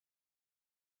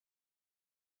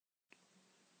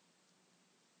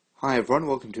Hi everyone,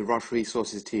 welcome to Roche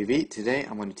Resources TV. Today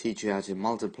I'm going to teach you how to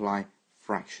multiply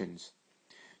fractions.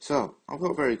 So, I've got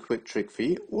a very quick trick for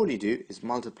you. All you do is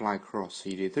multiply across.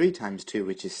 So you do 3 times 2,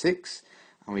 which is 6,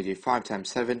 and we do 5 times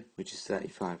 7, which is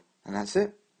 35. And that's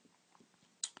it.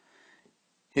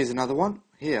 Here's another one.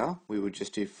 Here, we would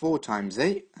just do 4 times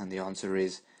 8, and the answer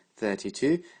is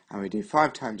 32. And we do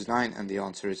 5 times 9, and the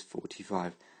answer is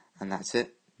 45. And that's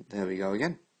it. There we go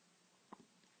again.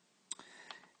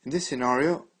 In this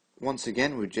scenario, once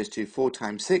again, we just do 4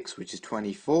 times 6, which is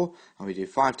 24, and we do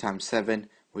 5 times 7,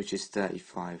 which is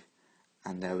 35.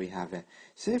 And there we have it.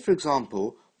 Say, for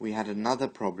example, we had another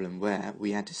problem where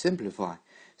we had to simplify.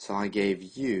 So I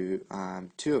gave you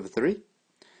 2 over 3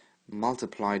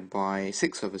 multiplied by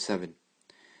 6 over 7.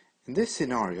 In this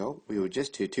scenario, we would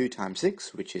just do 2 times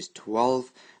 6, which is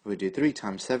 12, we do 3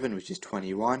 times 7, which is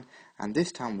 21, and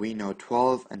this time we know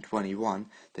 12 and 21,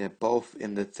 they're both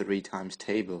in the 3 times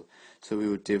table. So we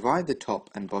would divide the top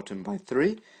and bottom by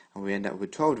 3, and we end up with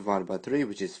 12 divided by 3,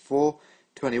 which is 4,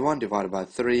 21 divided by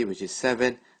 3, which is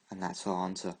 7, and that's our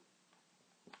answer.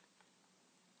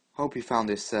 Hope you found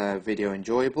this video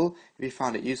enjoyable. If you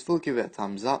found it useful, give it a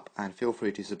thumbs up, and feel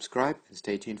free to subscribe and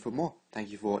stay tuned for more. Thank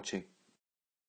you for watching.